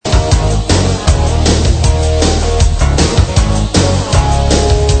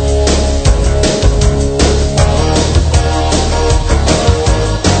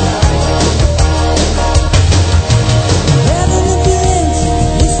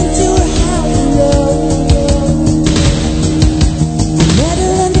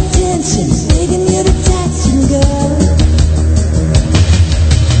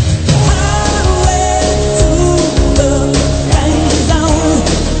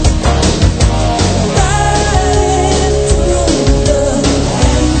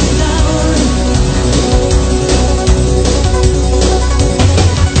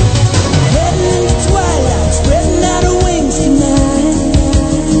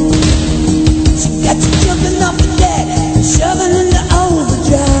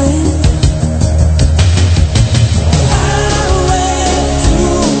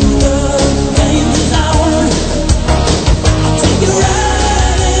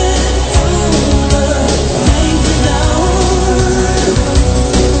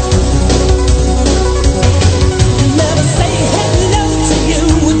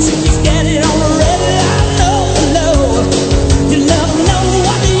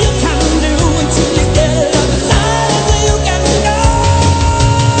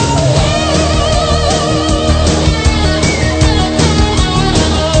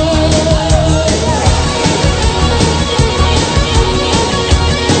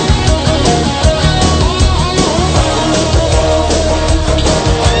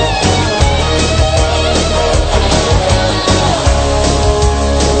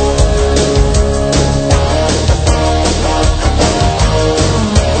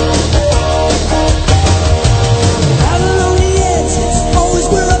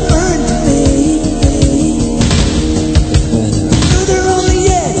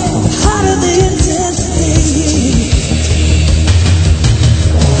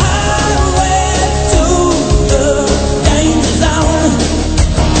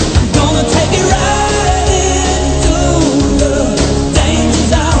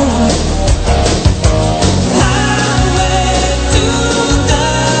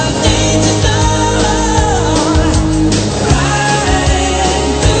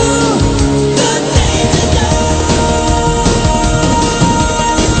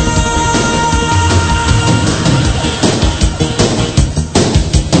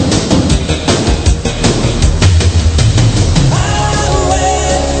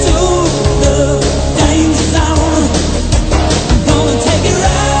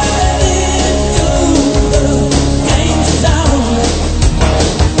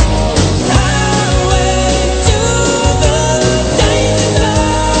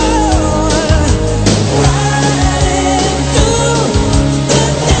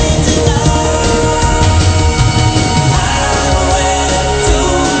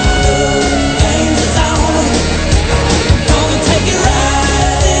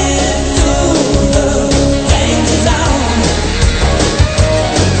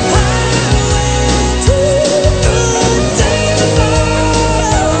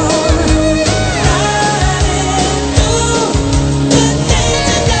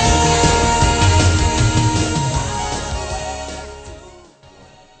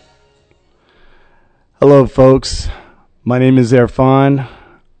Hello, folks. My name is Irfan.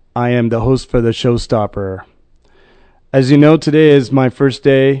 I am the host for the Showstopper. As you know, today is my first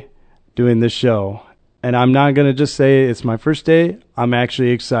day doing this show. And I'm not going to just say it's my first day. I'm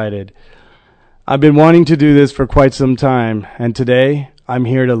actually excited. I've been wanting to do this for quite some time. And today, I'm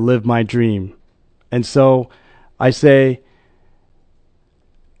here to live my dream. And so, I say,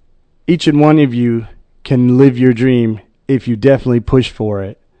 each and one of you can live your dream if you definitely push for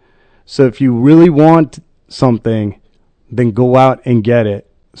it. So if you really want something, then go out and get it.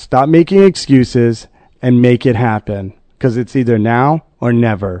 Stop making excuses and make it happen, because it's either now or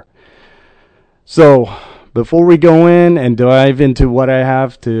never. So before we go in and dive into what I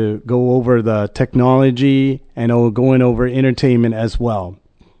have to go over the technology and going over entertainment as well,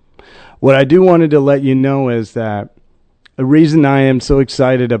 what I do wanted to let you know is that the reason I am so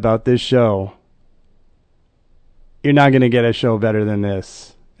excited about this show, you're not going to get a show better than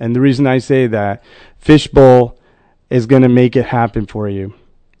this. And the reason I say that, Fishbowl is going to make it happen for you.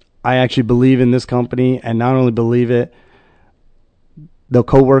 I actually believe in this company, and not only believe it, the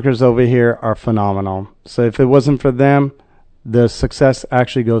co-workers over here are phenomenal. So if it wasn't for them, the success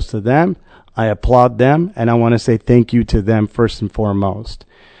actually goes to them. I applaud them, and I want to say thank you to them first and foremost.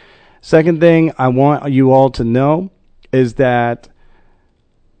 Second thing I want you all to know is that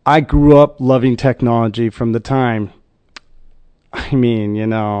I grew up loving technology from the time,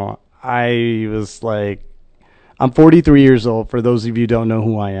 I was like, I'm 43 years old, for those of you who don't know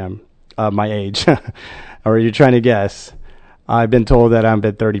who I am, my age, or you're trying to guess. I've been told that I'm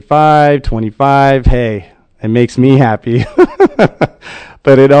at 35, 25. Hey, it makes me happy.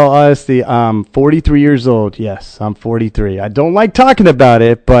 But in all honesty, I'm 43 years old. Yes, I'm 43. I don't like talking about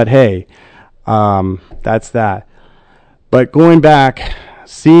it, but hey, that's that. But going back,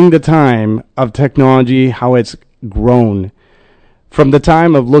 seeing the time of technology, how it's grown, from the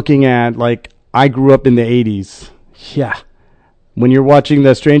time of looking at, like, I grew up in the 80s. Yeah. When you're watching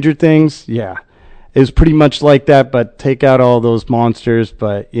the Stranger Things, yeah. It was pretty much like that, but take out all those monsters.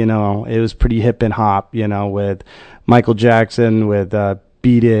 But, it was pretty hip and hop, with Michael Jackson, with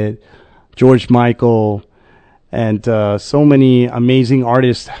Beat It, George Michael, and so many amazing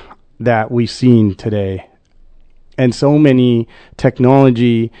artists that we've seen today. And so many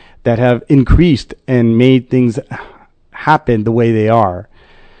technology that have increased and made things happen the way they are.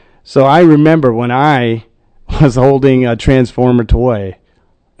 So I remember when I was holding a Transformer toy.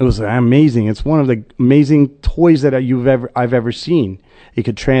 It was amazing. It's one of the amazing toys that I've ever seen. It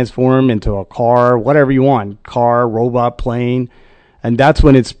could transform into a car, whatever you want, car, robot, plane, and that's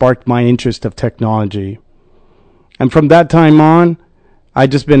when it sparked my interest of technology. And from that time on,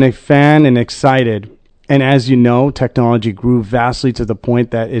 I've just been a fan and excited. And as you know, technology grew vastly to the point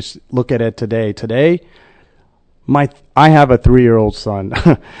that look at it today. Today, I have a 3-year-old son.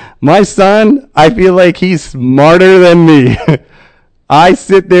 My son, I feel like he's smarter than me. I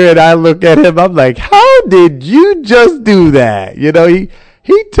sit there and I look at him. I'm like, how did you just do that?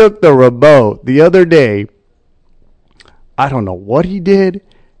 He took the remote the other day. I don't know what he did.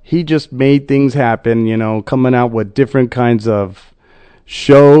 He just made things happen, coming out with different kinds of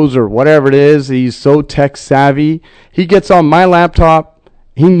shows or whatever it is. He's so tech savvy. He gets on my laptop.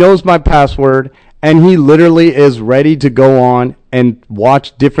 He knows my password. And he literally is ready to go on and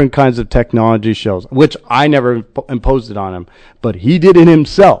watch different kinds of technology shows, which I never imposed it on him. But he did it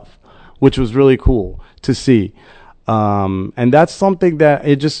himself, which was really cool to see. And that's something that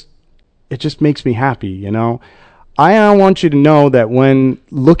it just makes me happy, I want you to know that when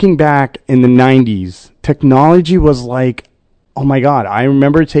looking back in the 90s, technology was like, oh my God. I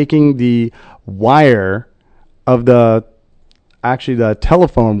remember taking the wire of the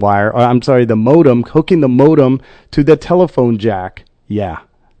telephone wire, the modem, hooking the modem to the telephone jack. Yeah,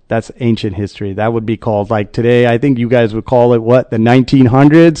 that's ancient history. That would be called, like today, I think you guys would call it what, the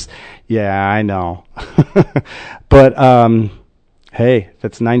 1900s? Yeah, I know. But, hey, if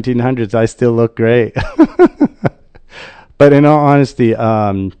it's 1900s, I still look great. But in all honesty,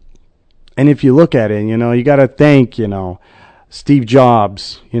 and if you look at it, you got to thank, Steve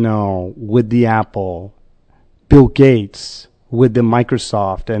Jobs, with the Apple, Bill Gates, with the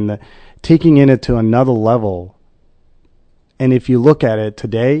Microsoft, and taking it to another level. And if you look at it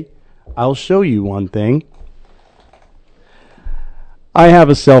today, I'll show you one thing. I have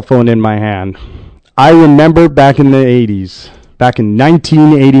a cell phone in my hand. I remember back in the 80s, back in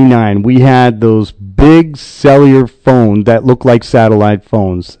 1989, we had those big cellular phones that looked like satellite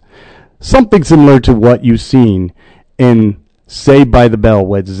phones. Something similar to what you've seen in Saved by the Bell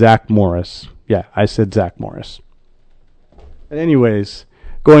with Zach Morris. Yeah, I said Zach Morris. But anyways,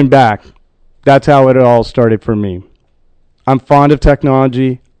 going back, that's how it all started for me. I'm fond of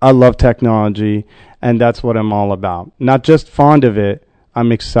technology. I love technology. And that's what I'm all about. Not just fond of it,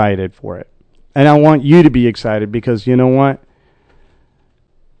 I'm excited for it. And I want you to be excited because you know what?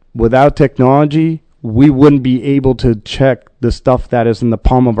 Without technology, we wouldn't be able to check the stuff that is in the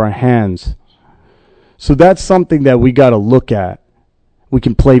palm of our hands. So that's something that we got to look at. We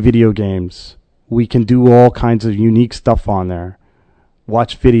can play video games. We can do all kinds of unique stuff on there.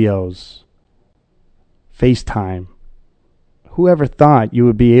 Watch videos. FaceTime. Whoever thought you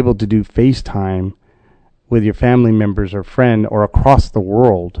would be able to do FaceTime with your family members or friend or across the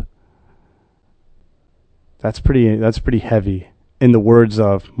world? That's pretty heavy. In the words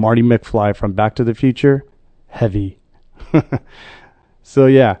of Marty McFly from Back to the Future, heavy. So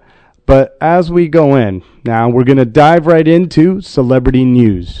yeah, but as we go in, now we're going to dive right into celebrity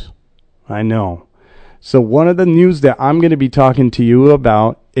news. I know. So one of the news that I'm going to be talking to you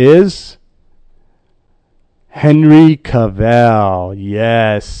about is Henry Cavill.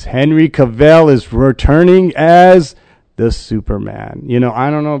 Yes, Henry Cavill is returning as the Superman. You know, I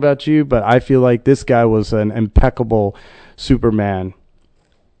don't know about you, but I feel like this guy was an impeccable Superman.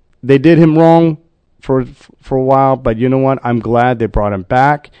 They did him wrong for a while, but you know what? I'm glad they brought him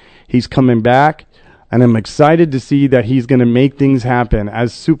back. He's coming back, and I'm excited to see that he's going to make things happen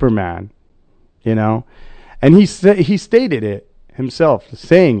as Superman. You know, and he stated it himself,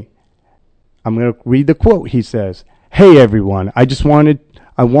 saying, I'm going to read the quote. He says, "Hey everyone, I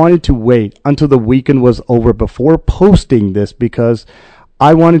wanted to wait until the weekend was over before posting this because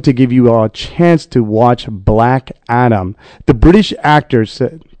I wanted to give you all a chance to watch Black Adam." The British actor,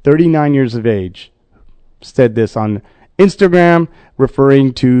 39 years of age, said this on Instagram,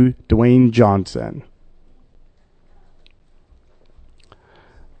 referring to Dwayne Johnson.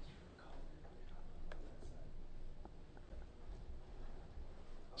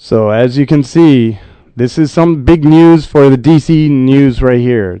 So as you can see, this is some big news for the DC news right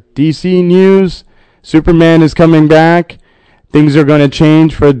here. DC news, Superman is coming back. Things are going to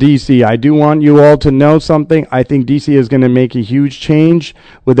change for DC. I do want you all to know something. I think DC is going to make a huge change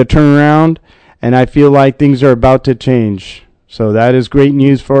with the turnaround, and I feel like things are about to change. So that is great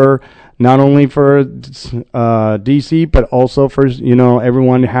news for not only for DC, but also for, you know,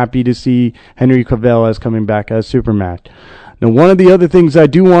 everyone happy to see Henry Cavill as coming back as Superman. Now, one of the other things I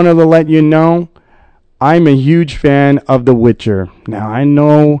do want to let you know, I'm a huge fan of The Witcher. Now, I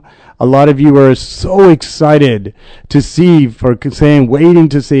know a lot of you are so excited to see, waiting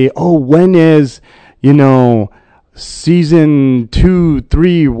to see, oh, when is, you know, season 2,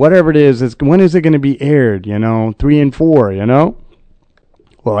 3, whatever it is, when is it going to be aired, you know, 3 and 4, you know?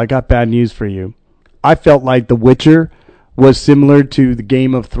 Well, I got bad news for you. I felt like The Witcher was similar to the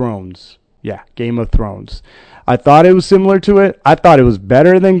Game of Thrones. Yeah, Game of Thrones. I thought it was similar to it. I thought it was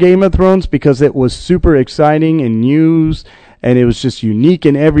better than Game of Thrones because it was super exciting and news, and it was just unique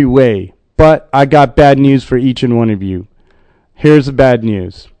in every way. But I got bad news for each and one of you. Here's the bad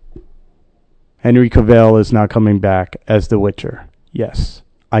news. Henry Cavill is not coming back as The Witcher. Yes,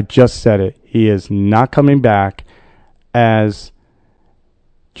 I just said it. He is not coming back as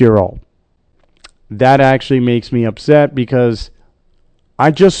Geralt. That actually makes me upset because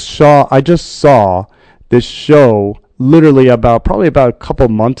I just saw this show literally probably about a couple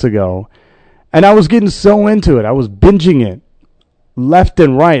months ago, and I was getting so into it. I was binging it left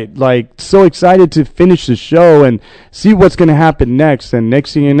and right, like so excited to finish the show and see what's going to happen next. And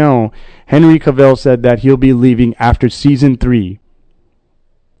next thing you know, Henry Cavill said that he'll be leaving after season 3.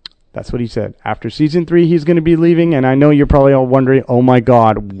 That's what he said. After season 3, he's going to be leaving. And I know you're probably all wondering, oh my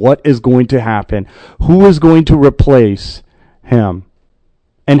God, what is going to happen? Who is going to replace him?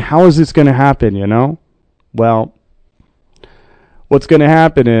 And how is this going to happen, you know? Well, what's going to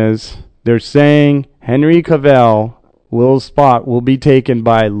happen is they're saying Henry Cavill will be taken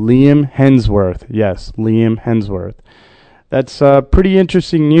by Liam Hemsworth. Yes, Liam Hemsworth. That's pretty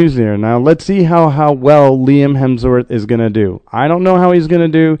interesting news there. Now, let's see how well Liam Hemsworth is going to do. I don't know how he's going to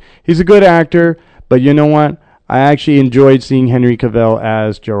do. He's a good actor, but you know what? I actually enjoyed seeing Henry Cavill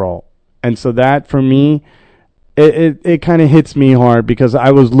as Geralt. And so that, for me, it kind of hits me hard because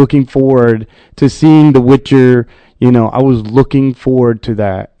I was looking forward to seeing The Witcher. You know, I was looking forward to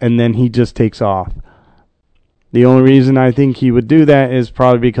that. And then he just takes off. The only reason I think he would do that is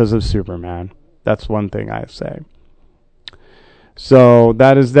probably because of Superman. That's one thing I say. So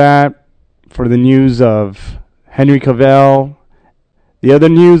that is that for the news of Henry Cavill. The other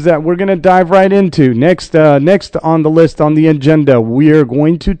news that we're going to dive right into next on the list on the agenda, we are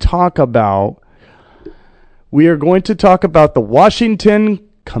going to talk about the Washington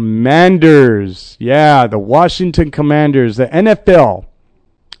Commanders. Yeah, the Washington Commanders, the NFL.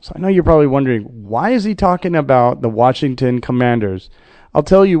 So I know you're probably wondering, why is he talking about the Washington Commanders? I'll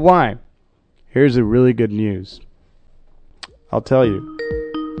tell you why. here's a really good news. I'll tell you.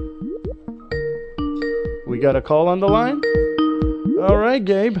 We got a call on the line? All right,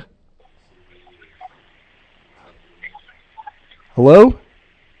 Gabe. Hello?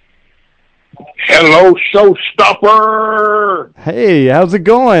 Hello, showstopper. Hey, how's it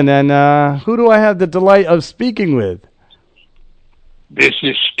going? And who do I have the delight of speaking with? This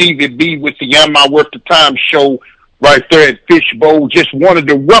is Stevie B with the Am I Worth the Time show right there at Fishbowl. Just wanted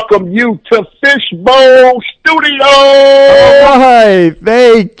to welcome you to Fishbowl Studio. All right.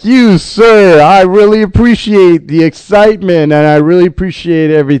 Thank you, sir. I really appreciate the excitement, and I really appreciate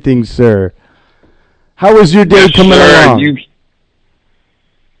everything, sir. How is your day coming along?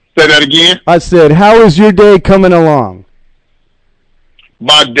 Say that again? I said, how is your day coming along?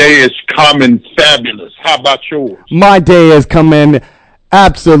 My day is coming fabulous. How about yours? My day is coming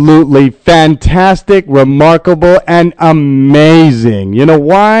absolutely fantastic, remarkable, and amazing. You know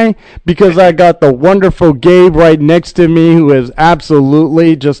why? Because I got the wonderful Gabe right next to me who is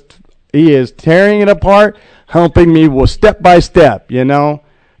absolutely he is tearing it apart, helping me step by step, you know.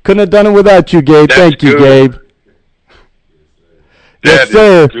 Couldn't have done it without you, Gabe. Thank you, Gabe. That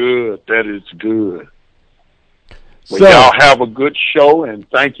is good. That is good. Well, so, y'all have a good show, and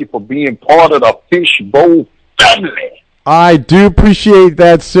thank you for being part of the Fishbowl family. I do appreciate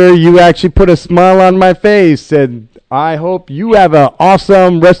that, sir. You actually put a smile on my face, and I hope you have an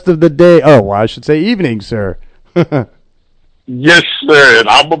awesome rest of the day. Oh, well, I should say evening, sir. Yes, sir, and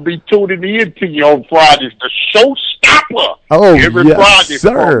I'm going to be tuning in to you on Fridays, the Showstopper. Oh, every yes, Friday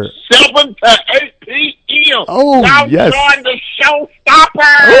sir. From 7 to 8 p.m. Oh, now yes. join the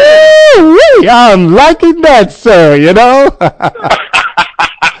Showstopper. Ooh, I'm liking that, sir, you know.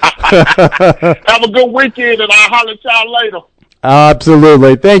 Have a good weekend, and I'll holler at y'all later.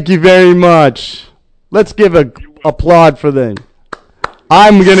 Absolutely. Thank you very much. Let's give an applaud for them.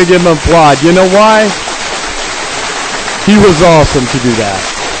 I'm going to give him an applaud. You know why? He was awesome to do that.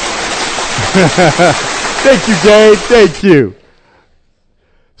 Thank you, Gabe. Thank you.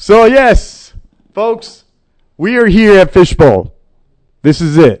 So, yes, folks, we are here at Fishbowl. This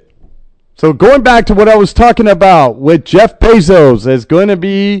is it. So, going back to what I was talking about with Jeff Bezos is going to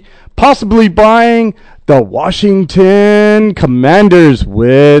be possibly buying the Washington Commanders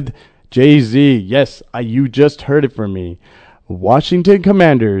with Jay-Z. Yes, you just heard it from me. Washington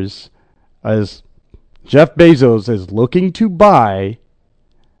Commanders, as Jeff Bezos is looking to buy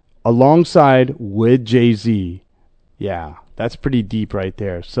alongside with Jay-Z. Yeah, that's pretty deep right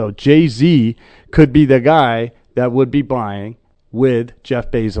there. So Jay-Z could be the guy that would be buying with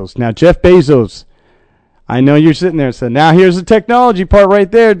Jeff Bezos. Now, Jeff Bezos, I know you're sitting there saying, now here's the technology part right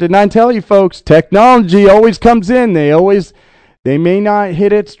there. Didn't I tell you, folks? Technology always comes in. They may not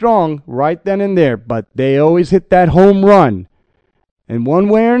hit it strong right then and there, but they always hit that home run. And one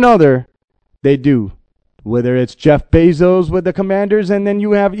way or another, they do. Whether it's Jeff Bezos with the Commanders, and then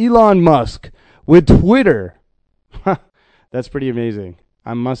you have Elon Musk with Twitter. That's pretty amazing,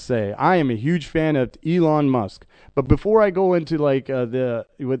 I must say. I am a huge fan of Elon Musk. But before I go into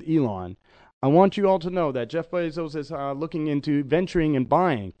with Elon, I want you all to know that Jeff Bezos is looking into venturing and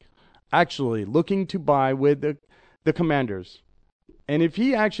buying. Actually, looking to buy with the Commanders. And if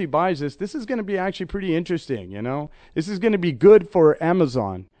he actually buys this is going to be actually pretty interesting, you know. This is going to be good for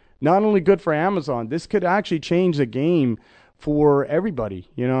Amazon. Not only good for Amazon, this could actually change the game for everybody.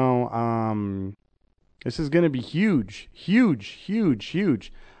 You know, this is going to be huge, huge, huge,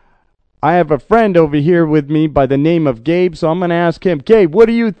 huge. I have a friend over here with me by the name of Gabe, so I'm going to ask him, Gabe, what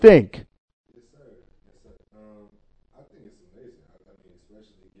do you think? Yes, sir. Yes, sir. I think it's amazing. I mean,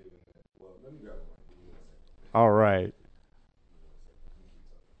 especially given that. Well, let me grab one. All right.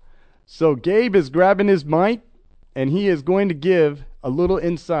 So Gabe is grabbing his mic, and he is going to give a little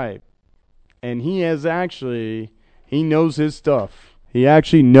insight. And he knows his stuff. He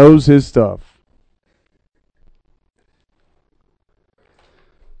actually knows his stuff.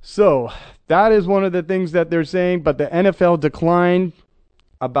 So that is one of the things that they're saying, but the NFL declined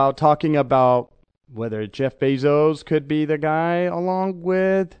about talking about whether Jeff Bezos could be the guy along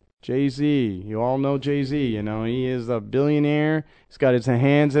with Jay-Z. You all know Jay-Z, you know, he is a billionaire. He's got his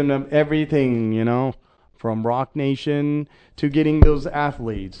hands in everything, you know, from Rock Nation to getting those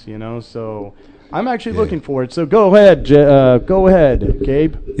athletes, you know. So I'm actually looking for it. So go ahead,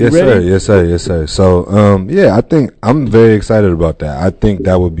 Gabe. Yes, sir. Yes, sir. Yes, sir. So, I think I'm very excited about that. I think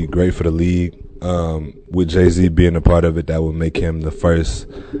that would be great for the league. With Jay-Z being a part of it, that would make him the first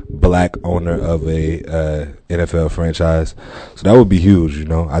black owner of a NFL franchise. So that would be huge, you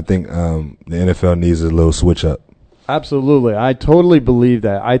know. I think the NFL needs a little switch up. Absolutely. I totally believe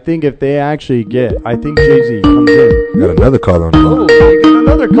that. I think if they actually I think Jay-Z comes in. Got another call on the line. Oh, we got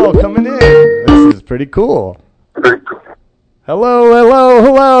another call coming in. Pretty cool. Hello, hello,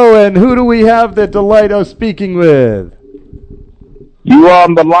 hello, and who do we have the delight of speaking with? You are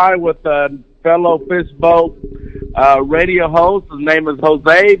on the line with a fellow Fishbowl radio host. His name is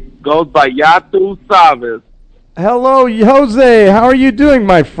Jose. Goes by Yatu Savas. Hello, Jose. How are you doing,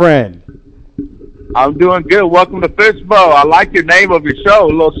 my friend? I'm doing good. Welcome to Fishbowl. I like your name of your show, a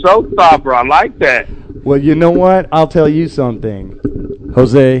little showstopper. I like that. Well, you know what? I'll tell you something.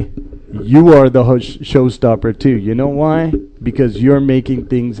 Jose, you are the showstopper, too. You know why? Because you're making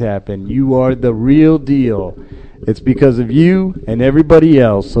things happen. You are the real deal. It's because of you and everybody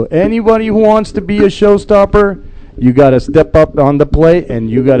else. So anybody who wants to be a showstopper, you got to step up on the plate and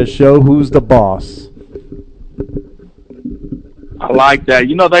you got to show who's the boss. I like that.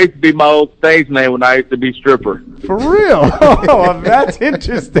 You know, that used to be my old stage name when I used to be stripper. For real? Oh, that's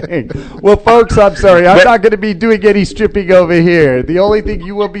interesting. Well, folks, I'm sorry. I'm not going to be doing any stripping over here. The only thing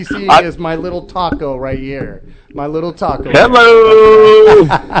you will be seeing is my little taco right here. My little taco. Hello.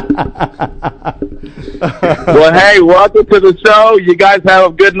 Well, hey, welcome to the show. You guys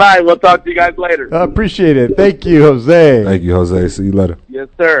have a good night. We'll talk to you guys later. I appreciate it. Thank you, Jose. Thank you, Jose. See you later. Yes,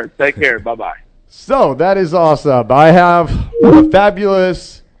 sir. Take care. Bye-bye. So, that is awesome. I have a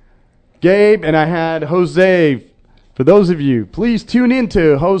fabulous Gabe, and I had Jose. For those of you, please tune in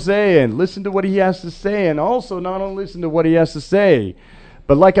to Jose and listen to what he has to say, and also not only listen to what he has to say,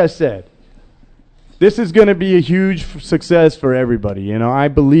 but like I said, this is going to be a huge success for everybody. You know, I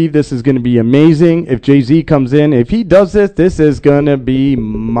believe this is going to be amazing. If Jay-Z comes in, if he does this, this is going to be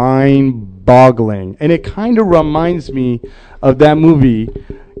mind-boggling. And it kind of reminds me of that movie.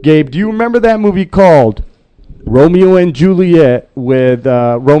 Gabe, do you remember that movie called Romeo and Juliet with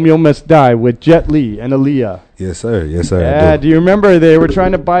Romeo Must Die with Jet Li and Aaliyah? Yes, sir. Yes, sir. Yeah, do you remember they were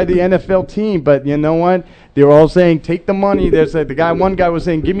trying to buy the NFL team, but you know what? They were all saying, take the money. There's one guy was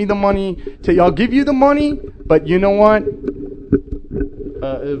saying, give me the money. I'll give you the money, but you know what?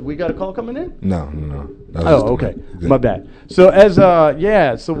 We got a call coming in? No. Oh, okay. My bad. So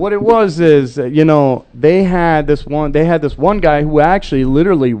so what it was is, they had this one guy who actually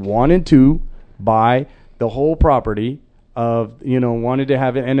literally wanted to buy the whole property wanted to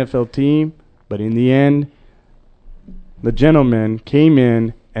have an NFL team, but in the end, the gentleman came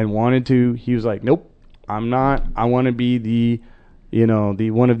in and he was like, nope, I'm not. I want to be the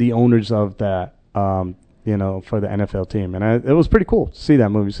one of the owners of that, for the NFL team. And it was pretty cool to see that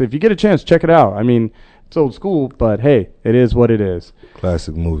movie. So if you get a chance, check it out. I mean, it's old school, but hey, it is what it is.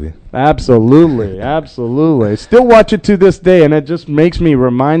 Classic movie. Absolutely, absolutely. Still watch it to this day, and it just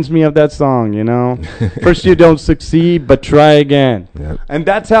reminds me of that song, First you don't succeed, but try again. Yep. And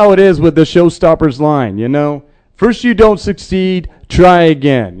that's how it is with the Showstoppers line, First you don't succeed, try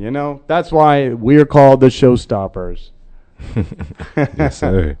again, That's why we're called the Showstoppers. Yes,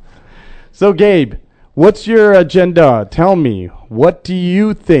 sir. So, Gabe, what's your agenda? Tell me, what do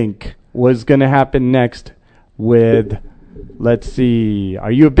you think was going to happen next with, let's see,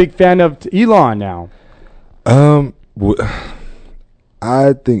 are you a big fan of Elon now?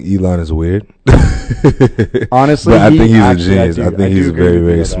 I think Elon is weird. Honestly, but I think he's a genius. I think he's very,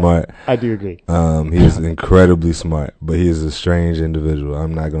 very smart. I do agree. He's incredibly smart, but he's a strange individual.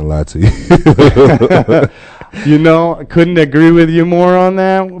 I'm not going to lie to you. I couldn't agree with you more on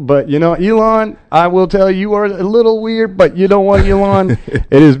that. But, Elon, I will tell you are a little weird, but you know what, Elon? It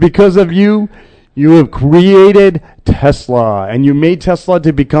is because of you. You have created Tesla, and you made Tesla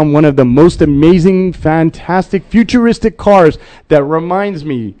to become one of the most amazing, fantastic, futuristic cars. That reminds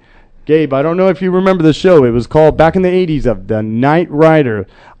me, Gabe, I don't know if you remember the show. It was called, back in the 80s, of The Knight Rider.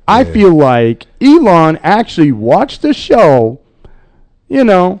 I feel like Elon actually watched the show,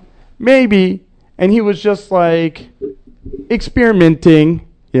 maybe, and he was just like experimenting,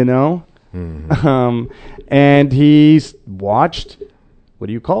 Mm-hmm. And he's watched, what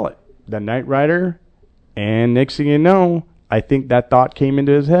do you call it? The Knight Rider, and next thing you know, I think that thought came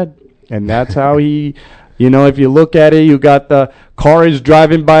into his head, and that's how he, if you look at it, you got the car is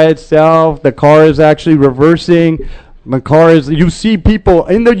driving by itself, the car is actually reversing, you see people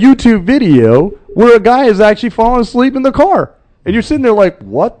in the YouTube video where a guy is actually falling asleep in the car, and you're sitting there like,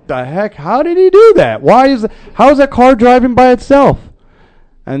 what the heck, how did he do that? How is that car driving by itself?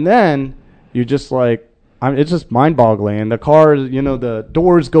 And then you're just like, it's just mind-boggling. And the car, the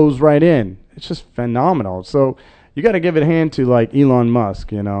doors goes right in. It's just phenomenal. So you got to give it a hand to, like, Elon Musk.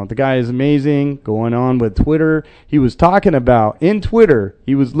 The guy is amazing. Going on with Twitter. He was talking about, in Twitter,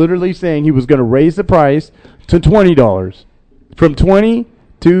 he was literally saying he was going to raise the price to $20. From 20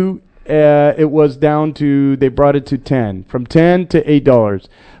 to, it was down to, they brought it to 10. From 10 to $8.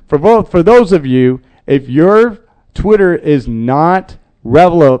 For those of you, if your Twitter is not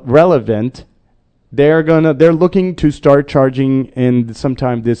relevant, they're looking to start charging in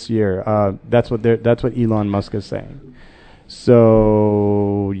sometime this year. That's what Elon Musk is saying.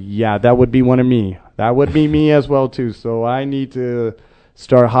 So yeah, that would be one of me. That would be me as well too. So I need to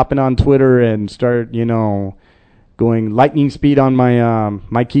start hopping on Twitter and start, going lightning speed on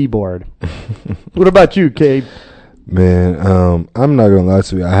my keyboard. What about you, Gabe? Man, I'm not gonna lie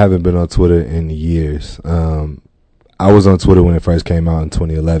to you. I haven't been on Twitter in years. I was on Twitter when it first came out in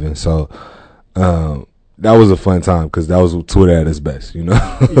 2011. So that was a fun time because that was Twitter at its best,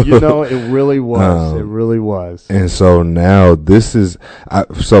 It really was. It really was. And so now this is,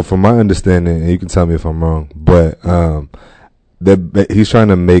 so from my understanding, and you can tell me if I'm wrong, but he's trying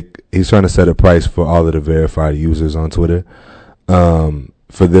to set a price for all of the verified users on Twitter,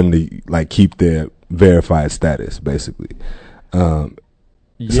 for them to keep their verified status, basically.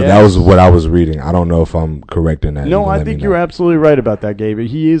 Yes. So that was what I was reading. I don't know if I'm correct in that. No, I think you're absolutely right about that, Gabe.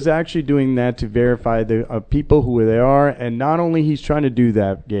 He is actually doing that to verify the people who they are, and not only he's trying to do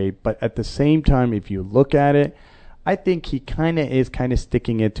that, Gabe, but at the same time, if you look at it, I think he kind of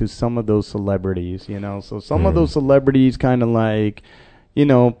sticking it to some of those celebrities, So some of those celebrities kind of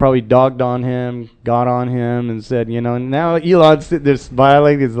probably dogged on him, got on him, and said, now Elon's sitting there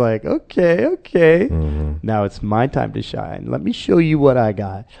smiling. He's like, okay. Now it's my time to shine. Let me show you what I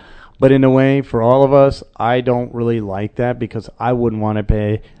got. But in a way, for all of us, I don't really like that because I wouldn't want to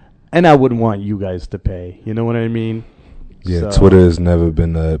pay, and I wouldn't want you guys to pay. You know what I mean? Yeah, so, Twitter has never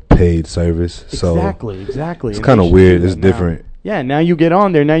been a paid service. So exactly. It's kind of weird. It's different. Yeah, now you get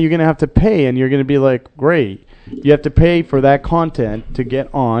on there. Now you're going to have to pay, and you're going to be like, great. You have to pay for that content to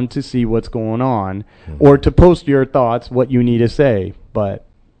get on to see what's going on or to post your thoughts, what you need to say. But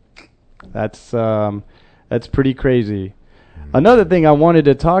that's pretty crazy. Another thing I wanted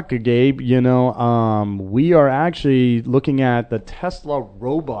to talk to Gabe, we are actually looking at the Tesla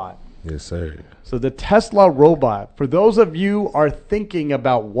robot. Yes, sir. So the Tesla robot, for those of you who are thinking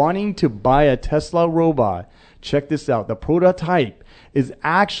about wanting to buy a Tesla robot, check this out. The prototype is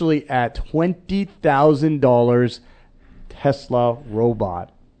actually at $20,000 Tesla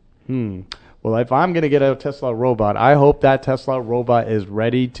robot. Well, if I'm going to get a Tesla robot, I hope that Tesla robot is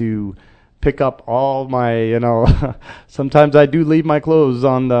ready to pick up all my, sometimes I do leave my clothes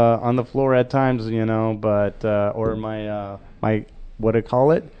on the floor at times, but or my what do you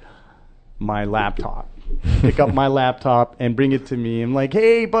call it? My laptop. Pick up my laptop and bring it to me. I'm like,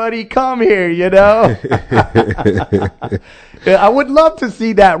 hey, buddy, come here, I would love to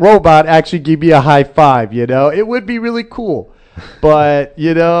see that robot actually give me a high five, It would be really cool. But,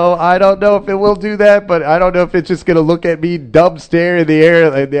 I don't know if it will do that, but I don't know if it's just going to look at me, dumb stare in the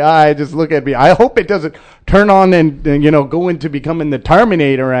air, in the eye, just look at me. I hope it doesn't turn on and go into becoming the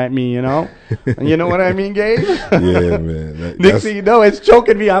Terminator at me, You know what I mean, Gabe? Yeah, man. Next thing you know, it's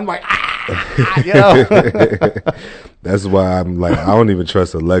choking me. I'm like, That's why I'm like, I don't even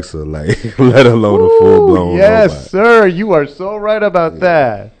trust Alexa, let alone a full-blown yes, robot. Sir. You are so right about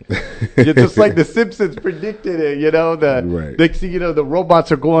that. You're just like the Simpsons predicted it, Right. Next thing you know, the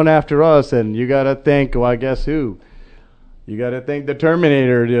robots are going after us, and you got to thank, well, I guess who? You got to thank the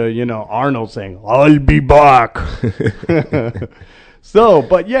Terminator, Arnold saying, I'll be back. So,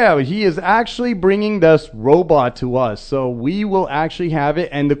 but yeah, he is actually bringing this robot to us. So we will actually have it.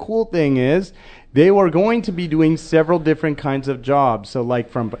 And the cool thing is they were going to be doing several different kinds of jobs. So like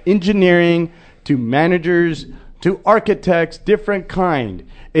from engineering to managers to architects, different kind.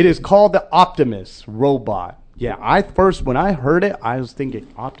 It is called the Optimus robot. Yeah, when I heard it, I was thinking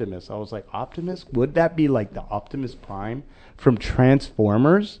Optimus. I was like, Optimus? Would that be like the Optimus Prime from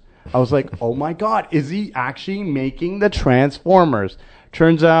Transformers? I was like, oh my God, is he actually making the Transformers?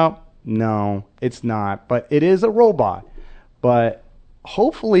 Turns out, no, it's not. But it is a robot. But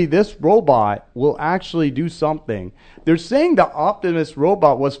hopefully this robot will actually do something. They're saying the Optimus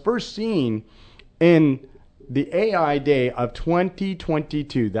robot was first seen in the AI Day of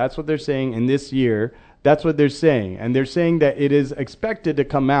 2022. That's what they're saying in this year. That's what they're saying. And they're saying that it is expected to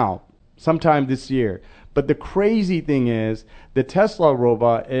come out sometime this year. But the crazy thing is, the Tesla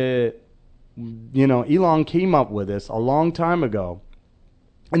robot, Elon came up with this a long time ago.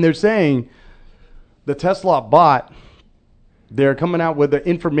 And they're saying the Tesla bot, they're coming out with the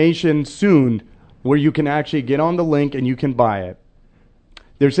information soon where you can actually get on the link and you can buy it.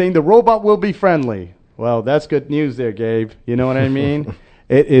 They're saying the robot will be friendly. Well, that's good news there, Gabe. You know what I mean?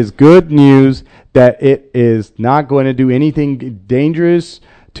 It is good news that it is not going to do anything dangerous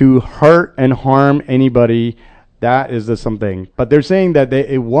to hurt and harm anybody. That is something. But they're saying that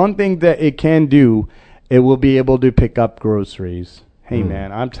one thing that it can do, it will be able to pick up groceries. Hey,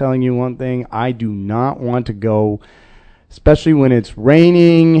 man, I'm telling you one thing. I do not want to go, especially when it's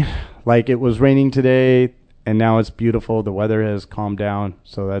raining, Like it was raining today, and now it's beautiful. The weather has calmed down.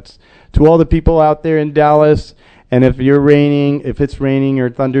 So that's to all the people out there in Dallas. And if it's raining or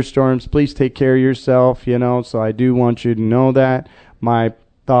thunderstorms, please take care of yourself, So I do want you to know that. My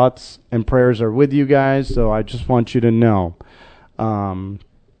thoughts and prayers are with you guys, so I just want you to know.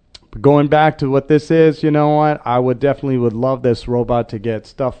 But going back to what this is, you know what? I would love this robot to get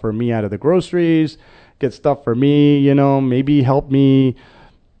stuff for me out of the groceries, get stuff for me, maybe help me,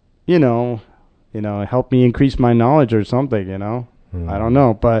 help me increase my knowledge or something, I don't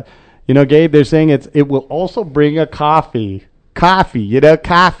know, but Gabe, they're saying it will also bring a coffee. Coffee.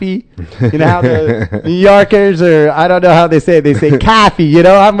 Coffee. How the New Yorkers, or I don't know how they say it. They say coffee,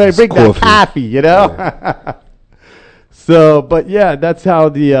 I'm going to bring that coffee, Yeah. So, but yeah, that's how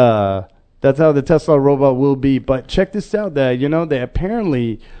the Tesla robot will be. But check this out, that they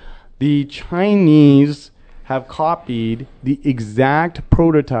apparently the Chinese have copied the exact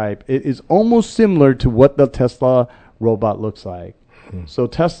prototype. It is almost similar to what the Tesla robot looks like. So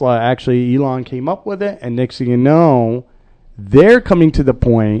Tesla, actually, Elon came up with it, and next thing you know, they're coming to the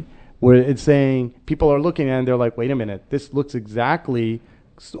point where it's saying, people are looking at it and they're like, wait a minute, this looks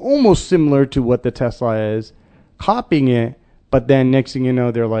almost similar to what the Tesla is, copying it, but then next thing you know,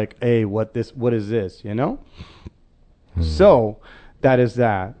 they're like, hey, what is this, So that is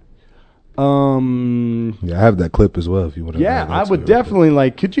that. Yeah, I have that clip as well if you want to. Yeah, I would definitely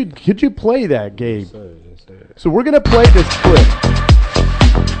like, could you play that, Gabe? Yes, sir. So we're going to play this clip.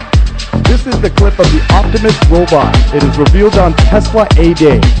 This is the clip of the Optimus robot. It is revealed on Tesla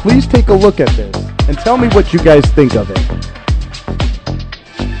A-Day. Please take a look at this and tell me what you guys think of it.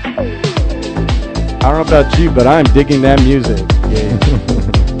 I don't know about you, but I'm digging that music.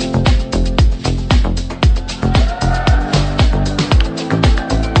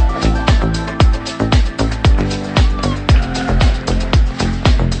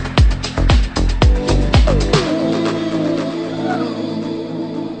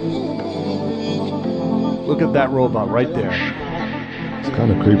 Look at that robot right there. It's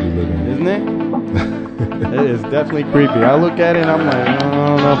kind of creepy looking. Isn't it? It is definitely creepy. I look at it and I'm like, I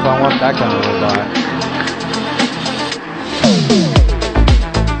don't know if I want that kind of robot.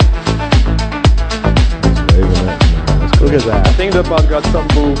 Look at that. I think the bot got some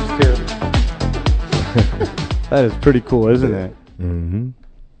boobs too. That is pretty cool, isn't it? Mm-hmm.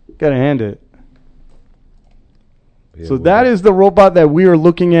 Gotta hand it. Yeah, So that is the robot that we are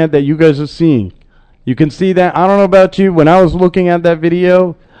looking at that you guys are seeing. You can see that. I don't know about you. When I was looking at that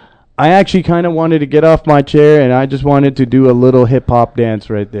video, I actually kind of wanted to get off my chair and I just wanted to do a little hip-hop dance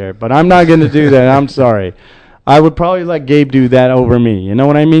right there. But I'm not going to do that. I'm sorry. I would probably let Gabe do that over me. You know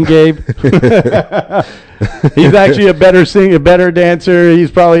what I mean, Gabe? He's actually a better singer, a better dancer. He's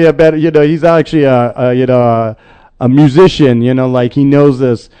probably a better, he's actually a musician, like he knows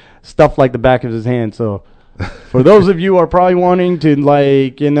this stuff like the back of his hand. So for those of you who are probably wanting to,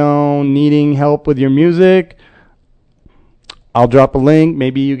 needing help with your music, I'll drop a link.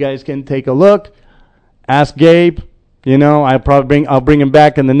 Maybe you guys can take a look. Ask Gabe. I'll bring him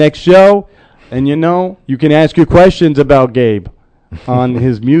back in the next show. And, you can ask your questions about Gabe on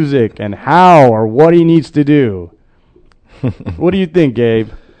his music and how or what he needs to do. What do you think,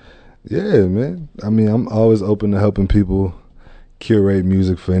 Gabe? Yeah, man. I mean, I'm always open to helping people curate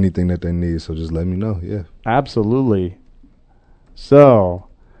music for anything that they need. So just let me know. Yeah. Absolutely. So,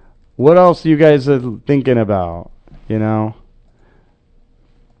 what else you guys are thinking about,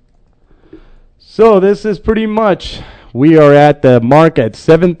 So, this is pretty much... We are at the mark at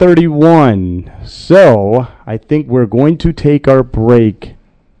 7:31. So, I think we're going to take our break,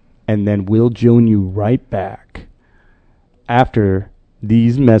 and then we'll join you right back after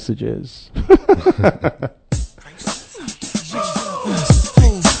these messages. You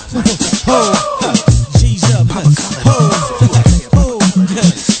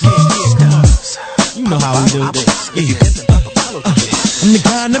know how we do this. I'm the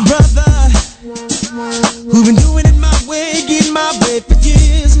kind of brother who've been doing it my way, getting my way for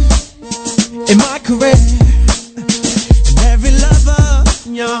years in my career. And every lover,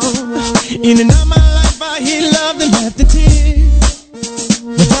 in and out my life, I hear love and left in tears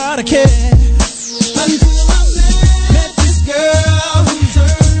without a care. Until I met this girl who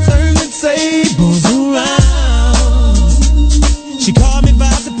turned the tables around. She called me by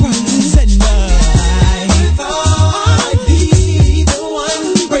surprise and I thought I'd be the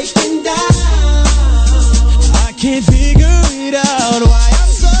one breaking down. Can't figure it out why I'm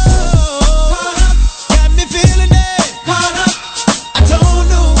so caught up, got me feeling it, caught up. I don't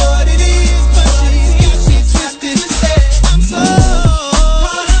know what it is, but she's got me twisted.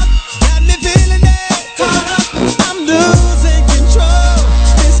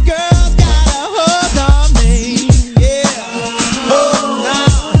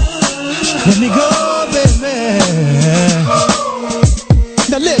 Let me go, baby.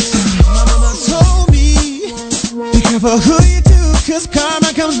 Now listen, my mama told me, be careful who you do, 'cause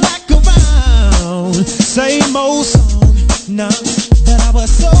karma comes back around. Same old song, now that I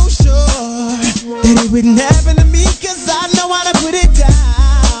was so sure that it wouldn't happen to me, 'cause I know how to put it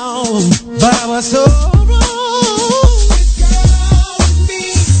down. But I was so wrong. This girl with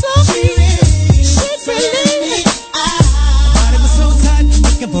me, so she's really my body was so tight,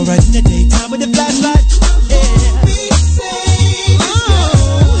 looking for her in the daytime with the flashlight. Yeah.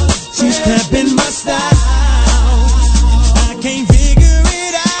 She's cramping my style. I can't figure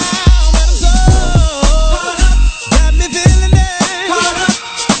it out, but I'm so got me feeling it.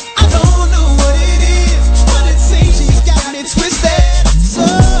 I don't know what it is, but it seems she's got me twisted. So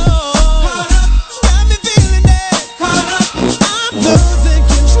got me feeling it. I'm losing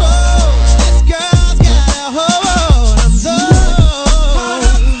control. This girl's got a hold. I'm so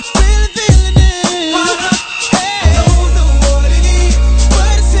really feeling it. Hey, I don't know what it is,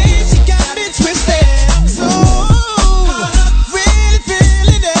 but it seems she got me twisted. I'm so really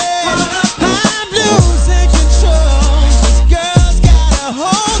feeling it. I'm losing control. This girl's got a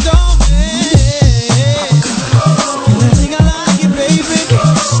hold on me. And I think I like it, baby.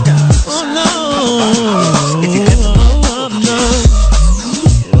 Oh no. Oh no.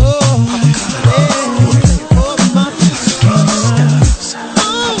 Oh, yeah. Oh, my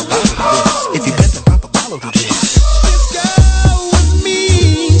If you bet the papa follow who did. This girl with me,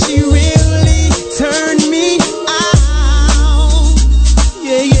 she really turned me out.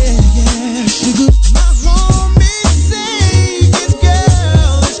 Yeah, yeah, yeah. Sugar. My homies say this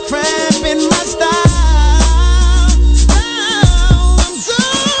girl is cramping my style. I'm so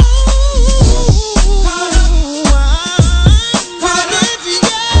I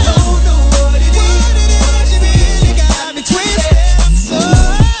don't know what it is. She really got me twisted. I'm so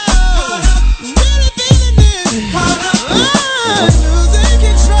really feeling it. I'm losing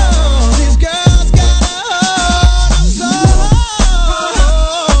control. This girl's got a hold.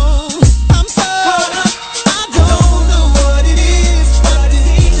 I'm so I don't know what it is, but it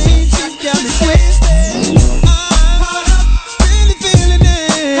seems she's got me twisted. I'm really feeling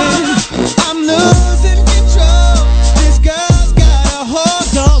it. I'm losing control. This girl's got a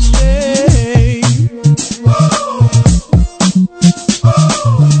hold on me.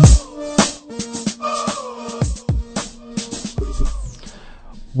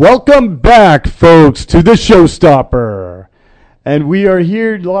 Welcome back, folks, to the Showstopper. And we are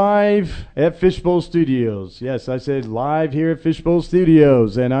here live at Fishbowl Studios. Yes, I said live here at Fishbowl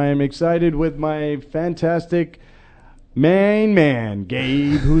Studios. And I am excited with my fantastic main man,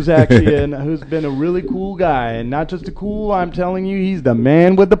 Gabe, who's actually who's been a really cool guy. And not just a cool, I'm telling you, he's the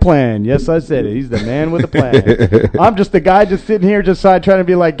man with the plan. Yes, I said it. He's the man with the plan. I'm just the guy just sitting here just trying to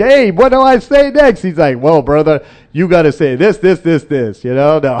be like, Gabe, what do I say next? He's like, well, brother, you got to say this, you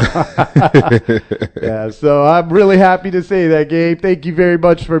know? No. Yeah, so I'm really happy to say that, Gabe. Thank you very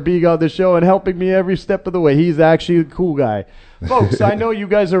much for being on the show and helping me every step of the way. He's actually a cool guy. Folks, I know you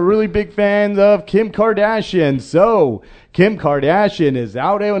guys are really big fans of Kim Kardashian. So, Kim Kardashian is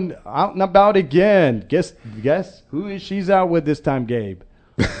out and about again. Guess who is she's out with this time, Gabe?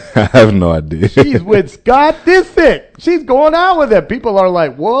 I have no idea. She's with Scott Disick. She's going out with him. People are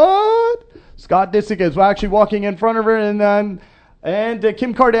like, what? Scott Disick is actually walking in front of her, and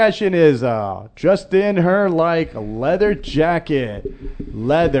Kim Kardashian is just in her like leather jacket,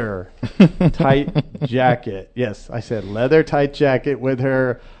 leather tight jacket. Yes, I said leather tight jacket with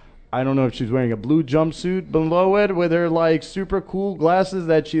her. I don't know if she's wearing a blue jumpsuit below it with her like super cool glasses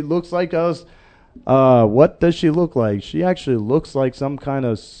that she looks like us. What does she look like? She actually looks like some kind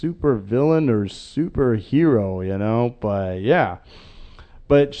of super villain or superhero, you know. But yeah,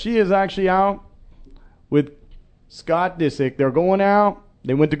 but she is actually out with Scott Disick. They're going out.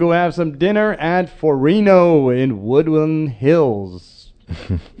 They went to go have some dinner at Forino in Woodland Hills.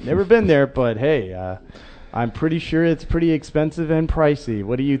 Never been there, but hey, I'm pretty sure it's pretty expensive and pricey.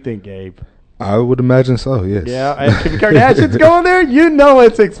 What do you think, Gabe? I would imagine so, yes. Yeah, and Kim Kardashian's going there, you know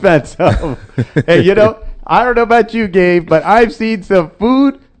it's expensive. Hey, you know, I don't know about you, Gabe, but I've seen some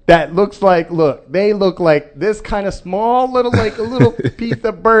food that looks like, they look like this kind of small little, like a little piece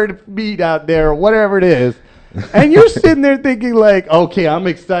of bird meat out there, or whatever it is. And you're sitting there thinking like, okay, I'm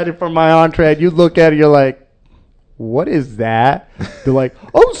excited for my entree. And you look at it, you're like, what is that? They're like,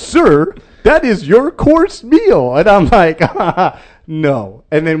 oh, sir, that is your course meal. And I'm like, no.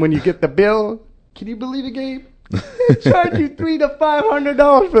 And then when you get the bill, can you believe it, Gabe? They charge you $300 to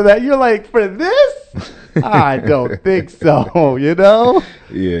 $500 for that. You're like, for this? I don't think so, you know?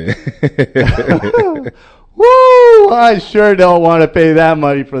 Yeah. Woo! I sure don't want to pay that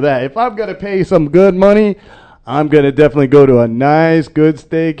money for that. If I'm going to pay some good money, I'm going to definitely go to a nice, good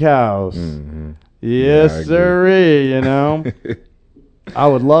steakhouse. Mm-hmm. Yes, Yeah, sirree, you know. I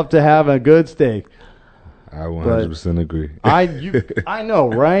would love to have a good steak. I 100% agree. I know,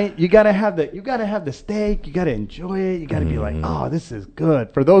 right? You gotta have the steak. You gotta enjoy it. You gotta be like, oh, this is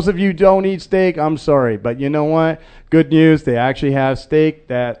good. For those of you who don't eat steak, I'm sorry, but you know what? Good news. They actually have steak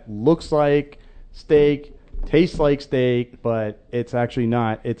that looks like steak, tastes like steak, but it's actually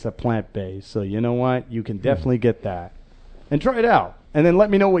not. It's a plant based. So you know what? You can definitely get that and try it out, and then let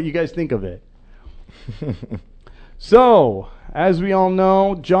me know what you guys think of it. So, as we all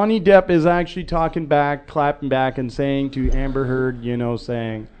know, Johnny Depp is actually talking back, clapping back, and saying to Amber Heard, you know,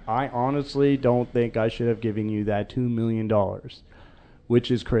 saying, I honestly don't think I should have given you that $2 million,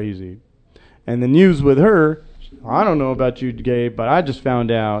 which is crazy. And the news with her, I don't know about you, Gabe, but I just found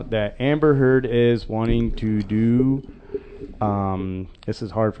out that Amber Heard is wanting to do, this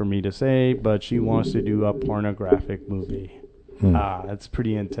is hard for me to say, but she wants to do a pornographic movie. It's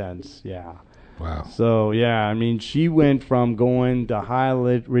pretty intense, yeah. Wow. So, yeah, I mean, she went from going to high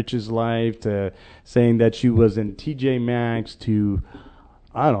riches life to saying that she was in TJ Maxx to,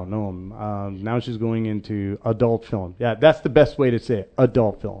 I don't know, now she's going into adult film. Yeah, that's the best way to say it,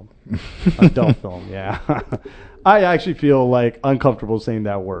 adult film. Adult film, yeah. I actually feel like uncomfortable saying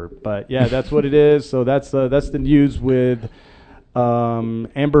that word. But, yeah, that's what it is. So that's the news with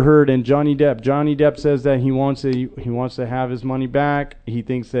Amber Heard and Johnny Depp. Johnny Depp says that he wants to have his money back. He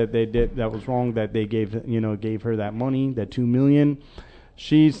thinks that that was wrong, that they gave her that money, that $2 million.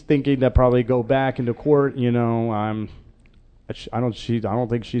 She's thinking that probably go back into court. You know, I don't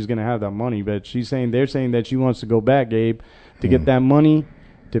think she's gonna have that money, but they're saying that she wants to go back, Gabe, to get that money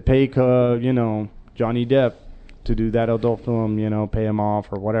to pay Johnny Depp to do that adult film. You know, pay him off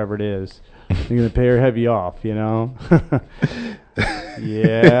or whatever it is. You're going to pay her heavy off, you know?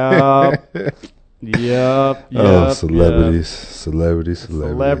 Yep. Oh, celebrities.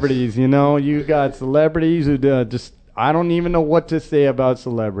 Celebrities, you know? You got celebrities who just, I don't even know what to say about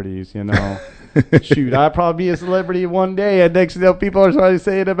celebrities, you know? Shoot, I'll probably be a celebrity one day, and next thing you know, people are trying to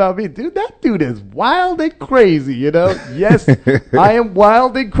say it about me. Dude, that dude is wild and crazy, you know? Yes, I am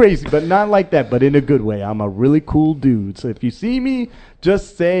wild and crazy, but not like that, but in a good way. I'm a really cool dude. So if you see me,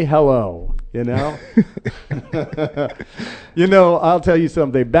 just say hello, you know? You know, I'll tell you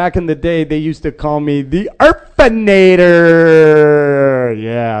something. Back in the day, they used to call me the Urfinator.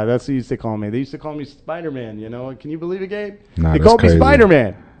 Yeah, that's what they used to call me. They used to call me Spider-Man, you know? Can you believe it, Gabe? Nah, they called me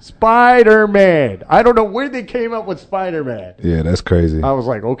Spider-Man. Spider-Man. I don't know where they came up with Spider-Man. Yeah, that's crazy. I was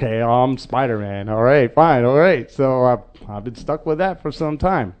like, okay, I'm Spider-Man. All right, fine, all right. So I've been stuck with that for some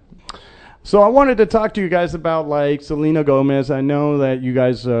time. So I wanted to talk to you guys about, like, Selena Gomez. I know that you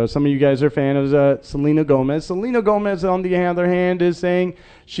guys, some of you guys are fans of Selena Gomez. Selena Gomez, on the other hand, is saying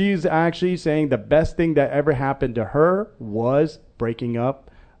she's actually saying the best thing that ever happened to her was breaking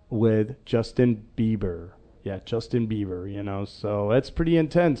up with Justin Bieber. Yeah, Justin Bieber, you know, so that's pretty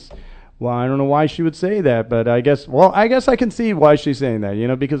intense. Well, I don't know why she would say that, but I guess I can see why she's saying that, you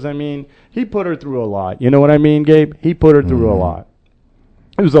know, because, I mean, he put her through a lot. You know what I mean, Gabe? He put her through a lot.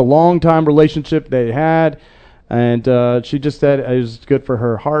 It was a long-time relationship they had, and she just said it was good for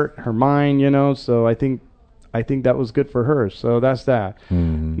her heart, her mind, you know, so I think that was good for her, so that's that.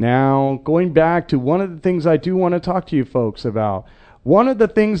 Now, going back to one of the things I do want to talk to you folks about, one of the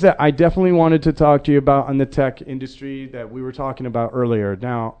things that I definitely wanted to talk to you about in the tech industry that we were talking about earlier.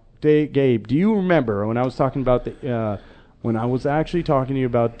 Now, Gabe, do you remember when I was talking about when I was actually talking to you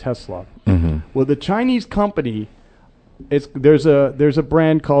about Tesla? Well, the Chinese company, there's a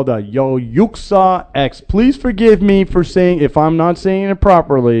brand called Yuxa X. Please forgive me for saying, if I'm not saying it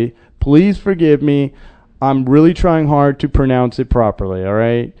properly, please forgive me. I'm really trying hard to pronounce it properly, all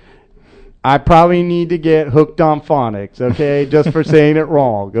right? I probably need to get hooked on phonics, okay, just for saying it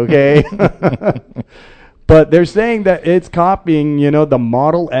wrong, okay? But they're saying that it's copying, you know, the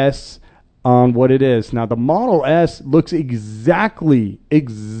Model S on what it is. Now, the Model S looks exactly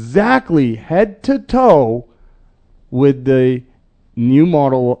head to toe with the new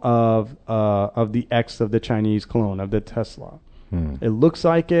model of the X, of the Chinese clone of the Tesla. It looks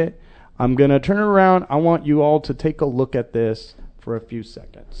like it. I'm going to turn it around. I want you all to take a look at this for a few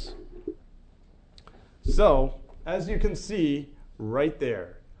seconds. So, as you can see right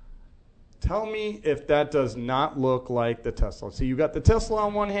there, tell me if that does not look like the Tesla. So you got the Tesla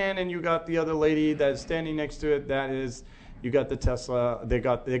on one hand, and you got the other lady that's standing next to it. That is, you got the Tesla.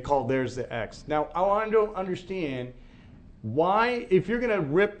 They call theirs the X. Now, I want to understand why, if you're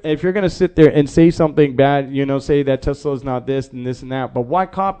gonna sit there and say something bad, you know, say that Tesla is not this and this and that, but why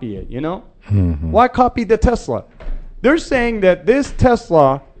copy it? You know, Why copy the Tesla? They're saying that this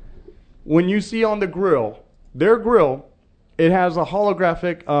Tesla, when you see on the grill, their grill, it has a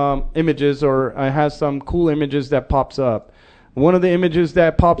holographic images, or it has some cool images that pops up. One of the images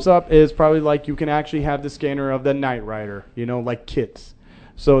that pops up is probably like you can actually have the scanner of the Knight Rider, like kits.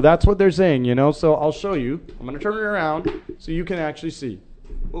 So that's what they're saying, So I'll show you. I'm going to turn it around so you can actually see.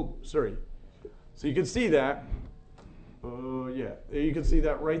 Oh, sorry. So you can see that. Oh, yeah. You can see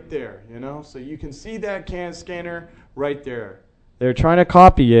that right there, So you can see that can scanner right there. They're trying to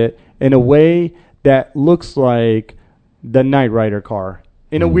copy it in a way that looks like the Knight Rider car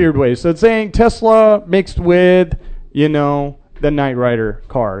in a weird way. So it's saying Tesla mixed with, the Knight Rider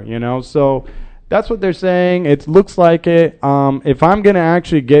car, So that's what they're saying. It looks like it. If I'm going to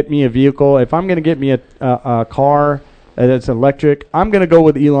actually get me a vehicle, if I'm going to get me a car that's electric, I'm going to go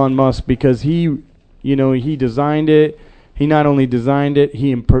with Elon Musk because he designed it. He not only designed it,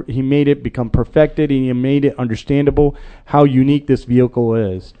 he made it become perfected, and he made it understandable how unique this vehicle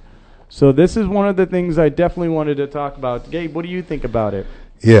is. So this is one of the things I definitely wanted to talk about. Gabe, what do you think about it?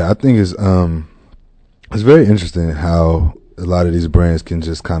 Yeah, I think it's very interesting how a lot of these brands can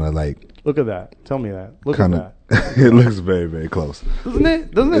just kind of like. Look at that. Tell me that. Look at that. It looks very, very close. Doesn't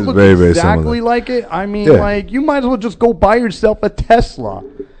it look very, very exactly similar. like it? I mean, like, you might as well just go buy yourself a Tesla.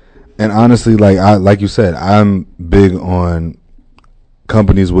 And honestly, like you said, I'm big on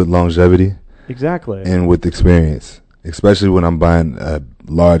companies with longevity. Exactly. And with experience, especially when I'm buying a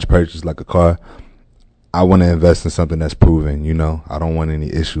large purchase like a car. I want to invest in something that's proven, I don't want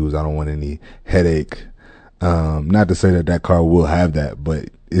any issues. I don't want any headache. Not to say that car will have that, but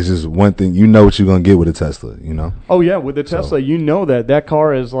it's just one thing. You know what you're going to get with a Tesla, Oh, yeah, with the Tesla, that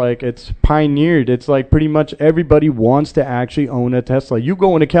car is like, it's pioneered. It's like pretty much everybody wants to actually own a Tesla. You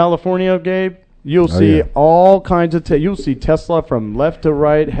go into California, Gabe, you'll see all kinds of, you'll see Tesla from left to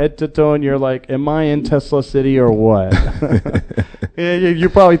right, head to toe, and you're like, am I in Tesla City or what? You're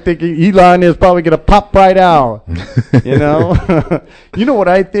probably thinking Elon is probably going to pop right out, You know what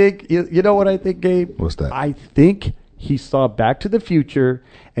I think? You know what I think, Gabe? What's that? I think he saw Back to the Future,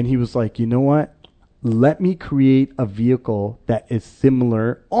 and he was like, you know what? Let me create a vehicle that is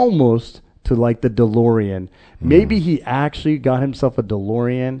similar almost to like the DeLorean. Maybe he actually got himself a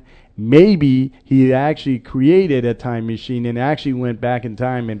DeLorean. Maybe he actually created a time machine and actually went back in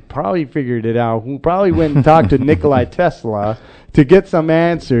time and probably figured it out. Who probably went and talked to Nikola Tesla to get some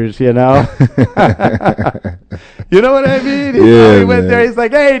answers, You know what I mean? He went there. He's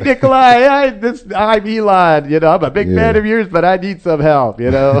like, "Hey, Nikolai, I'm Elon. I'm a big fan of yours, but I need some help.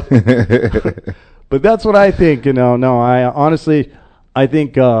 But that's what I think. No, I honestly. I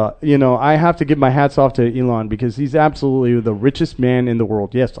think, I have to give my hats off to Elon because he's absolutely the richest man in the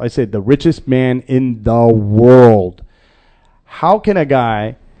world. Yes, I said the richest man in the world. How can a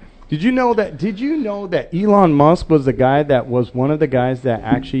guy... Did you know that Elon Musk was the guy that was one of the guys that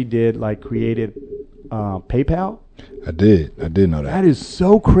actually created PayPal? I did know that. That is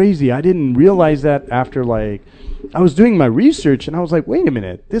so crazy. I didn't realize that after, I was doing my research, and I was like, wait a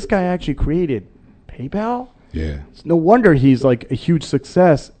minute. This guy actually created PayPal? Yeah. It's no wonder he's like a huge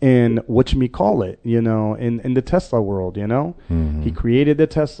success in whatchamacallit, in the Tesla world, Mm-hmm. He created the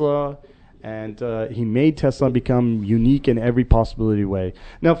Tesla, and he made Tesla become unique in every possibility way.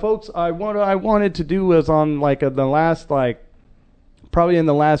 Now, folks, I wanted to do was on the last probably in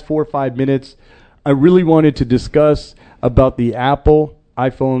the last 4 or 5 minutes, I really wanted to discuss about the Apple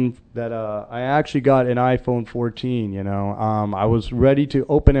iPhone that I actually got an iPhone 14. I was ready to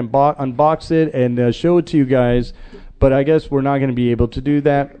open and unbox it and show it to you guys, but I guess we're not going to be able to do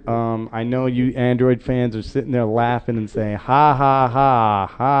that. I know you Android fans are sitting there laughing and saying, "Ha ha ha,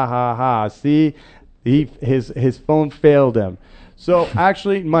 ha ha ha." See, his phone failed him. So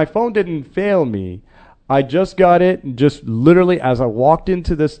actually, my phone didn't fail me. I just got it, just literally as I walked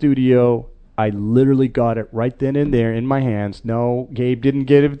into the studio. I literally got it right then and there in my hands. No, Gabe didn't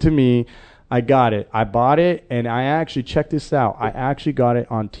give it to me. I got it. I bought it, and I actually, check this out. I actually got it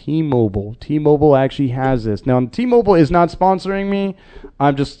on T-Mobile. T-Mobile actually has this. Now, T-Mobile is not sponsoring me.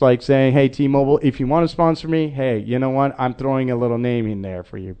 I'm just saying, hey, T-Mobile, if you want to sponsor me, hey, you know what? I'm throwing a little name in there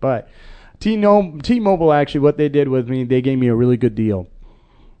for you. But T-Mobile actually, what they did with me, they gave me a really good deal.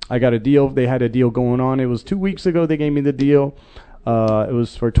 I got a deal. They had a deal going on. It was 2 weeks ago they gave me the deal. It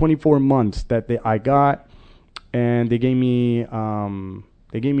was for 24 months that I got, and they gave me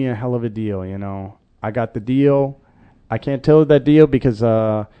a hell of a deal. I got the deal. I can't tell that deal because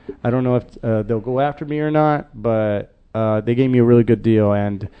I don't know if they'll go after me or not. But they gave me a really good deal,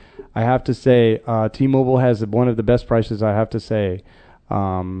 and I have to say, T-Mobile has one of the best prices. I have to say,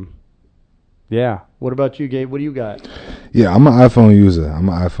 Yeah. What about you, Gabe? What do you got? Yeah, I'm an iPhone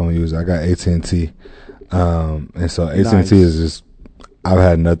user. I got AT&T, and so AT&T Nice. is just. I've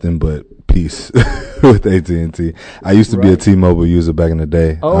had nothing but peace with AT&T. I used to be a T-Mobile user back in the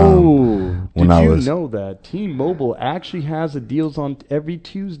day. Oh, when did I you was- know that T-Mobile actually has the deals on every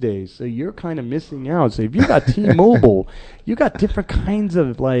Tuesday? So you're kind of missing out. So if you got T-Mobile, you got different kinds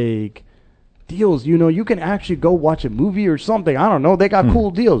of like deals. You know, you can actually go watch a movie or something. I don't know. They got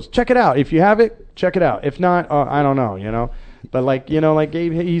cool deals. Check it out. If you have it, check it out. If not, I don't know. You know, but like like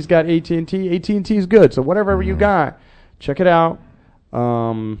Gabe, he's got AT&T. AT&T is good. So whatever you got, check it out.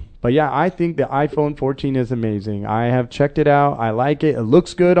 But yeah, I think the iPhone 14 is amazing. I have checked it out. I like it. It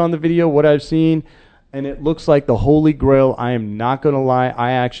looks good on the video, what I've seen, and it looks like the holy grail. I am not going to lie.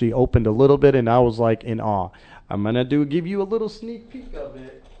 I actually opened a little bit and I was like in awe. I'm going to give you a little sneak peek of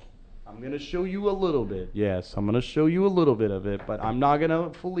it. I'm going to show you a little bit. Yes, I'm going to show you a little bit of it, but I'm not going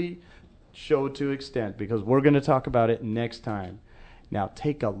to fully show it to extent because we're going to talk about it next time. Now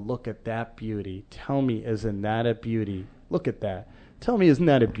take a look at that beauty. Tell me, isn't that a beauty? Look at that. Tell me, isn't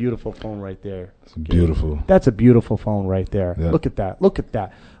that a beautiful phone right there? It's beautiful. That's a beautiful phone right there. Yeah. Look at that. Look at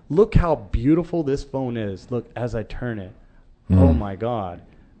that. Look how beautiful this phone is. Look as I turn it. Oh my God.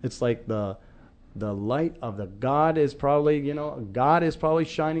 It's like the light of the God is probably, God is probably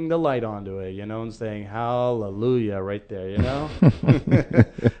shining the light onto it, and saying hallelujah right there,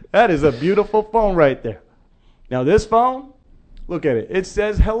 That is a beautiful phone right there. Now this phone, look at it. It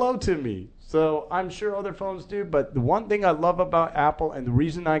says hello to me. So I'm sure other phones do, but the one thing I love about Apple and the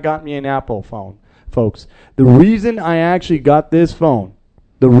reason I got me an Apple phone, folks, the reason I actually got this phone,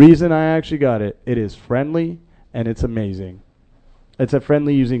 the reason I actually got it, it is friendly and it's amazing. It's a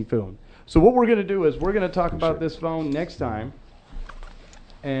friendly using phone. So what we're going to do is we're going to talk about this phone next time,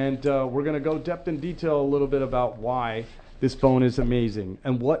 and we're going to go depth and detail a little bit about why this phone is amazing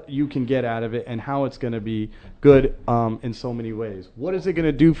and what you can get out of it and how it's going to be good in so many ways. What is it going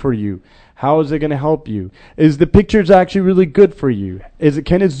to do for you? How is it going to help you? Is the pictures actually really good for you?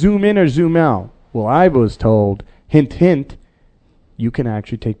 Can it zoom in or zoom out? Well, I was told, hint, hint, you can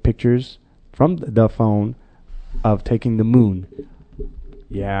actually take pictures from the phone of taking the moon.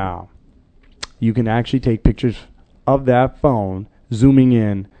 Yeah. You can actually take pictures of that phone zooming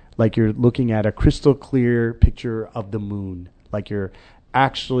in like you're looking at a crystal clear picture of the moon, like you're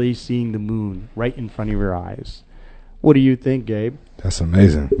actually seeing the moon right in front of your eyes. What do you think, Gabe? That's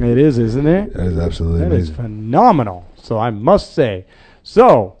amazing. It is, isn't it? That is absolutely That is amazing. phenomenal. So I must say.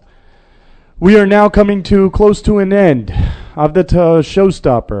 So we are now coming to close to an end of the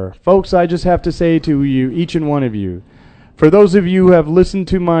showstopper. Folks, I just have to say to you, each and one of you, for those of you who have listened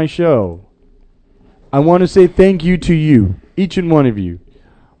to my show, I want to say thank you to you, each and one of you.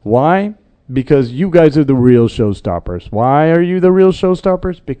 Why? Because you guys are the real showstoppers. Why are you the real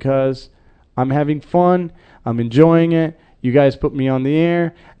showstoppers? Because I'm having fun. I'm enjoying it. You guys put me on the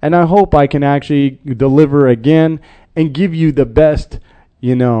air. And I hope I can actually deliver again and give you the best,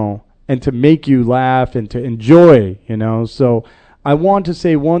 and to make you laugh and to enjoy, So I want to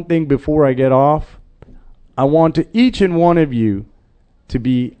say one thing before I get off. I want to each and one of you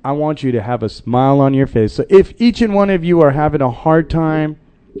I want you to have a smile on your face. So if each and one of you are having a hard time,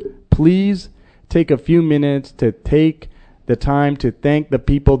 please take a few minutes to take the time to thank the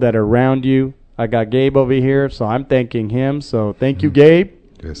people that are around you. I got Gabe over here, so I'm thanking him. So thank you, Gabe.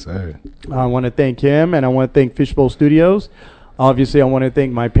 Yes, sir. I want to thank him, and I want to thank Fishbowl Studios. Obviously, I want to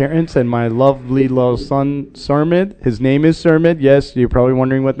thank my parents and my lovely little son, Sermid. His name is Sermid. Yes, you're probably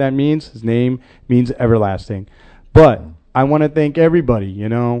wondering what that means. His name means everlasting. But I want to thank everybody,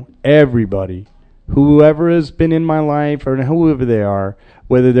 everybody. Whoever has been in my life or whoever they are,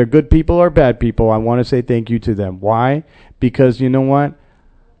 whether they're good people or bad people, I want to say thank you to them. Why? Because you know what?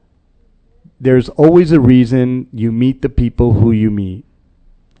 There's always a reason you meet the people who you meet.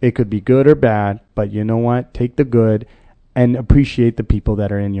 It could be good or bad, but you know what? Take the good and appreciate the people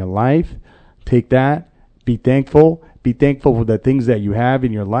that are in your life. Take that. Be thankful. Be thankful for the things that you have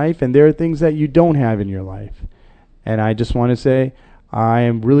in your life, and there are things that you don't have in your life. And I just want to say I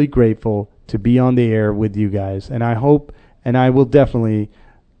am really grateful to be on the air with you guys. And I hope, and I will definitely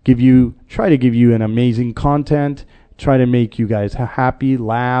try to give you an amazing content, try to make you guys happy,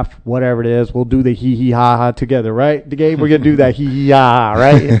 laugh, whatever it is. We'll do the hee-hee-ha-ha together, right? Gabe, we're going to do that hee-hee-ha-ha,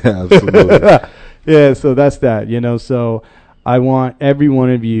 right? Absolutely. Yeah, so that's that, So I want every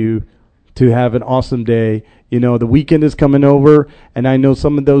one of you to have an awesome day. The weekend is coming over, and I know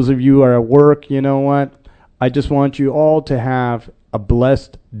some of those of you are at work. You know what? I just want you all to have a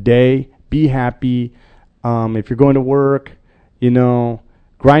blessed day. Be happy. If you're going to work,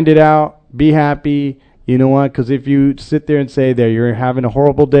 grind it out. Be happy. You know what? Because if you sit there and say that you're having a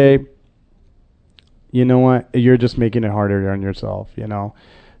horrible day, you know what? You're just making it harder on yourself, you know?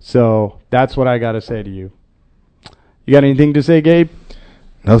 So that's what I got to say to you. You got anything to say, Gabe?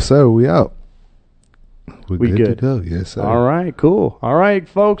 No, sir. We out. We good to go. Yes, sir. All right, cool. All right,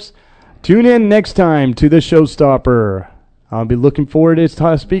 folks. Tune in next time to the Showstopper. I'll be looking forward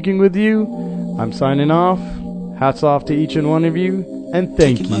to speaking with you. I'm signing off. Hats off to each and one of you. And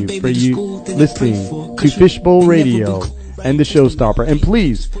thank you for you listening to Fishbowl Radio and the Showstopper. And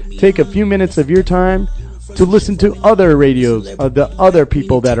please take a few minutes of your time to listen to other radios of the other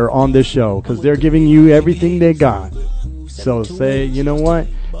people that are on this show, because they're giving you everything they got. So say, you know what?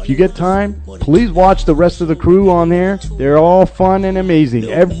 If you get time, please watch the rest of the crew on there. They're all fun and amazing.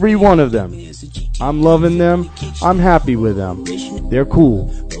 Every one of them. I'm loving them. I'm happy with them. They're cool.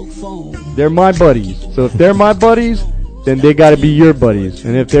 They're my buddies. So if they're my buddies, then they got to be your buddies.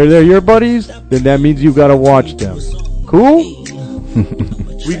 And if they're your buddies, then that means you got to watch them. Cool?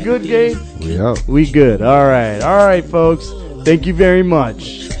 We good, Gabe? We out. We good. All right. All right, folks. Thank you very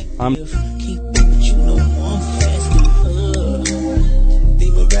much. I'm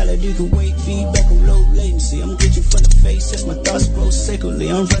glitching from the face as my thoughts grow sacredly.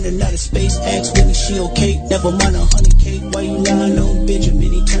 I'm running out of space. Ask Whitney, she okay? Never mind 100K. Why you lying on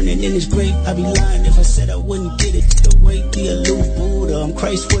Benjamin? He turning in his grave. I'd be lying if I said I wouldn't get it. The way the aloof Buddha. I'm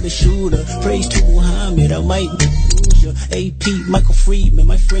Christ for the shooter. Praise to Muhammad. I might lose ya. AP, Michael Friedman.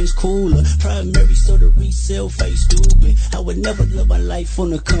 My friend's cooler. Primary, so the resale face stupid. I would never live my life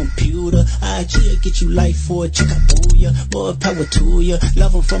on a computer. IG'll get you life for a check. I booyah. More power to ya.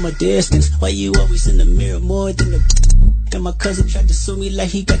 Love him from a distance. Why you always in the mirror more than the. And my cousin tried to sue me like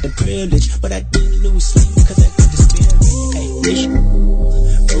he got the privilege, but I didn't lose sleep because I got the spirit. Hey, rich,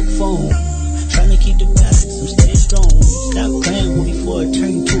 broke phone, trying to keep the balance, I'm staying strong. Stop playing with me before I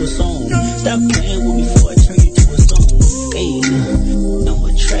turn you to a song. Stop playing with me before I turn you to a song. Hey, I'm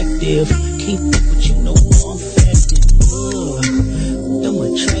attractive, keep up with you, no more I'm fasting. I'm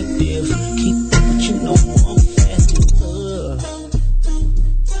attractive, keep up with you, no more I'm fasting.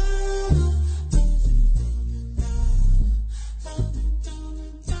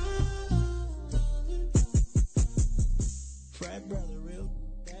 Frat brother, real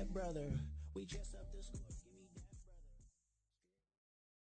bad brother. We just